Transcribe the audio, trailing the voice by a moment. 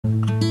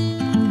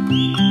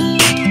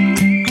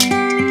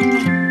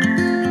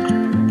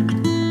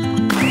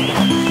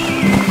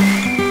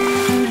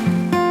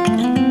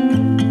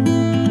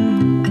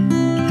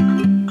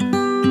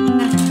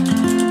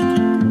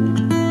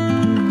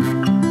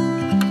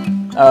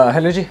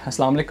Hello जी,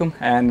 अस्सलाम वालेकुम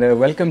and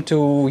welcome to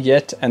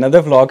yet another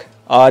vlog.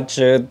 आज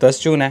 10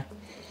 जून है,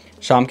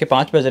 शाम के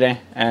 5 बज रहे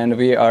हैं and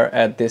we are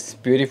at this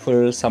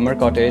beautiful summer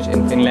cottage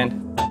in Finland.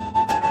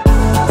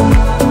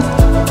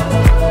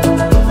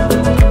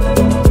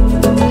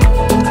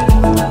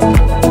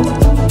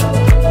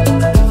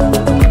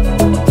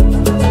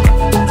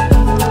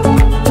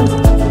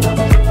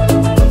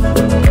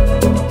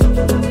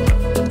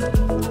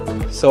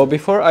 So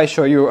before I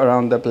show you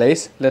around the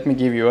place, let me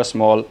give you a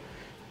small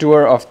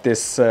tour of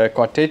this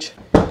cottage.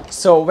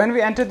 So when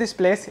we enter this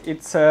place,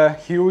 it's a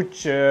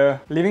huge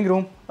living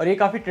room और ये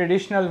काफ़ी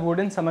traditional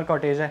wooden summer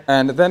cottage है.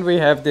 And then we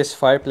have this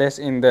fireplace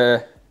in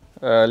the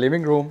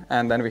living room,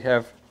 and then we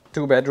have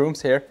 2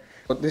 bedrooms here.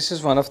 So this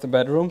is one of the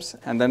bedrooms,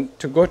 and then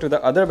to go to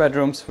the other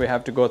bedrooms we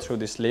have to go through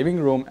this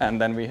living room,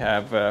 and then we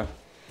have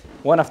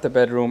one of the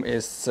bedroom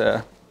is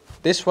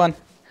this one,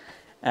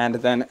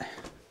 and then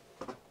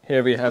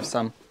here we have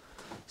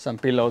some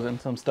pillows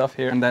and some stuff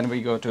here, and then we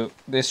go to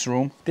this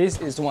room. This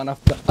is one of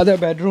the other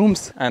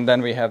bedrooms, and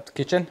then we have the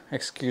kitchen.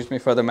 Excuse me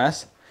for the mess.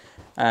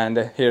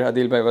 And here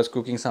Adil bhai was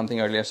cooking something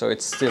earlier, so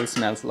it still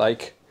smells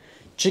like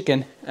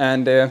chicken.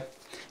 And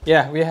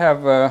yeah, we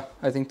have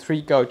I think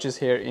 3 couches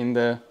here in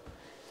the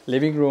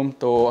living room.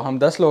 So hum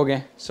 10 log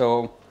hain, so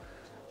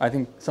I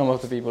think some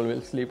of the people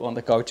will sleep on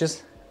the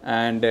couches.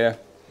 And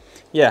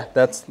yeah,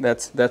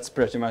 that's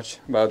pretty much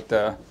about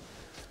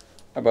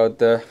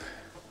the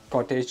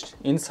cottage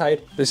inside.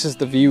 This is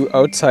the view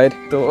outside.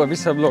 तो अभी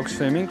सब लोग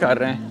swimming कर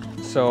रहे हैं.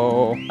 So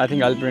I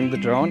think I'll bring the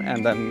drone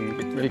and then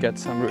we'll get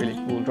some really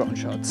cool drone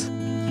shots.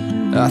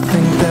 I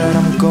think that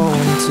I'm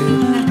going to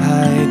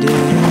hide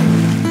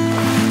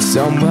it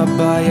somewhere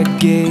by a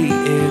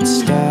gated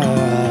star.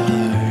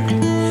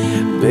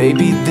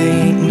 Baby, they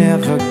ain't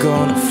never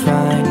gonna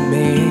find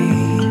me.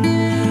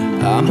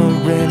 I'm a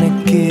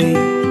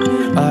renegade.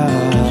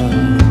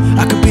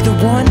 I could be the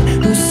one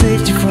who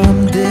saved you from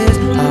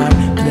this hard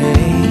place.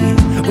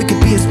 We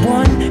could be as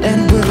one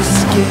and we'll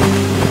escape.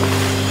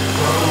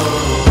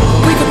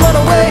 We could run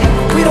away,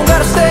 we don't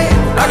gotta stay.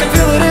 I can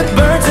feel it, it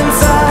burns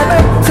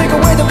inside. Take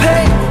away the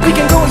pain, we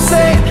can go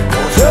insane.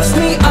 Trust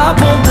me, I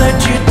won't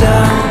let you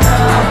down.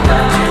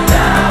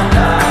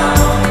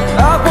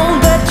 I won't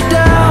let you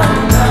down.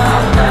 I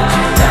won't let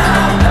you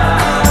down.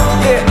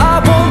 Yeah, I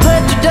won't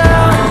let you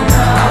down.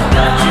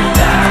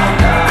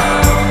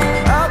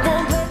 I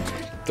won't let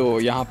you. तो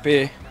यहाँ पे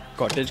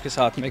cottage के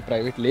साथ में एक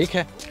private lake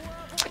है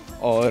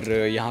और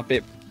यहाँ पे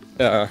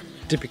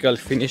टिपिकल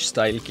फिनिश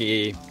स्टाइल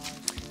की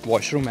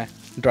वॉशरूम है,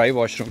 ड्राई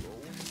वॉशरूम,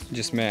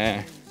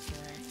 जिसमें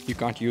यू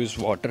कांट यूज़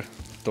वाटर.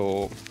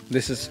 तो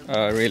this is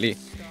really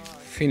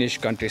finish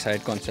country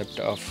side concept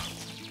of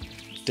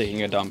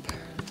taking a dump.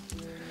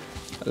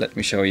 Let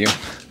me show you.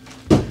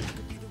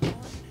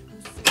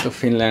 तो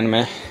फिनलैंड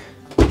में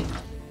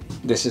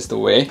this is the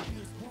way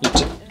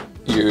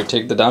you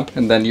take the dump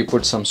and then you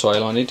put some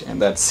soil on it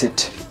and that's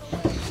it.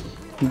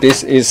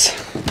 This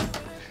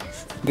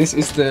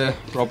is the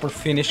proper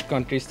Finnish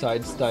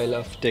countryside style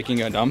of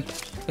taking a dump.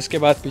 उसके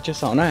बाद पीछे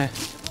sauna है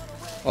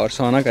और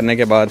sauna करने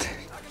के बाद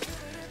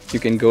you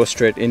can go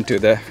straight into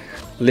the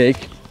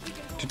lake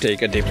to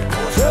take a dip.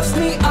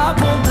 Trust me, I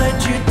won't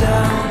let you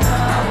down.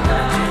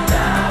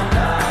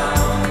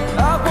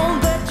 I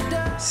won't let you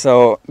down. So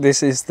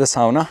this is the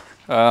sauna.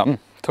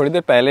 थोड़ी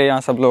देर पहले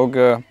यहाँ सब लोग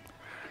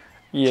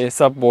ये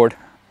सब बोर्ड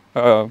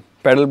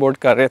पैडल बोर्ड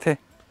कर रहे थे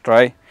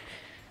ट्राई.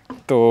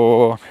 तो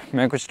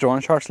मैं कुछ ड्रोन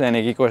शॉट्स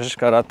लेने की कोशिश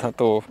कर रहा था,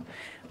 तो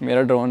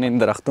मेरा ड्रोन इन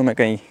दरख्तों में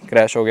कहीं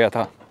क्रैश हो गया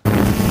था.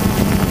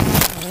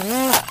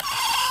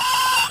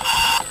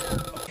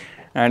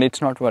 And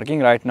it's not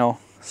working right now,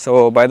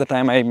 so by the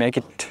time I make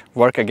it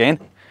work again,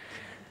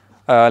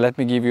 let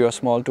me give you a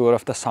small tour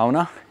of the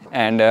साउना.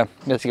 And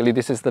basically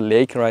this is the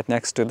lake right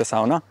next to the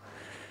साउना.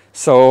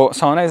 So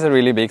साउना is a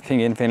really big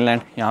thing in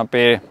Finland. यहाँ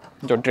पे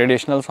जो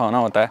traditional साउना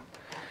होता है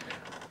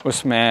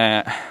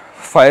उसमें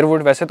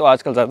firewood, वैसे तो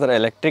आजकल ज़्यादातर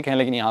इलेक्ट्रिक हैं,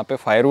 लेकिन यहाँ पे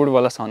फायरवुड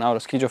वाला साउना और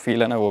उसकी जो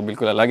फील है ना वो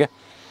बिल्कुल अलग है.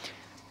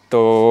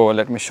 तो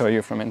let me show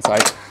you from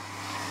inside.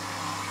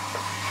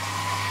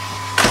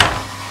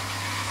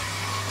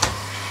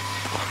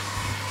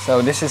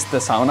 So this is the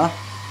साउना.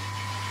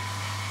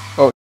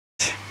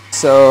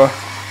 So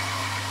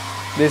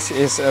this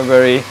is a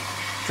very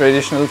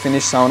traditional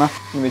Finnish sauna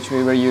in which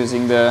we were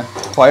using the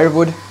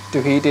firewood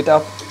to heat it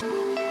up.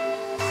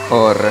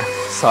 और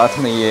साथ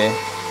में ये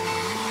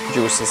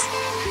juices.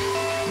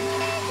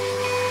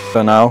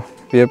 So now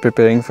we are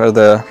preparing for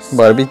the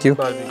barbecue.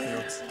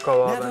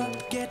 Kebab and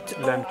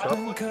lamb chop.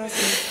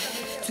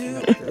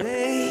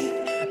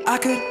 I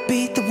could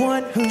be the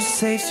one who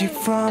saves you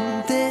from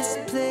this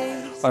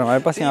place. और हमारे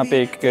पास यहाँ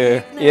पे एक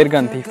air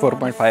gun थी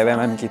 4.5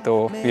 mm की, तो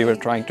we were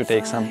trying to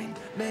take some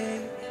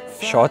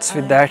shots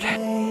with that.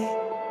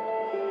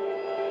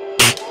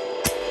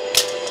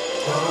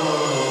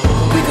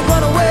 We could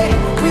run away,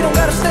 we don't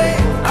gotta stay.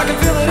 I can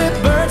feel it, it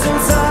burns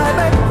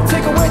inside.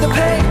 Take away the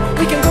pain,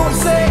 we can go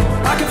insane.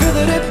 I can feel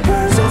it, it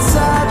burns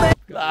inside.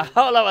 La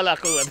hawla wala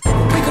quwwata.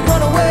 We could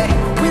run away,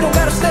 we don't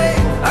gotta stay.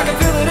 I can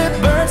feel it, it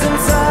burns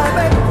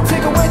inside.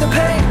 Take away the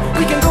pain,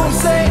 we can go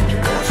insane.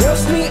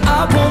 Trust me,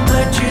 I won't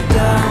let you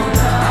down.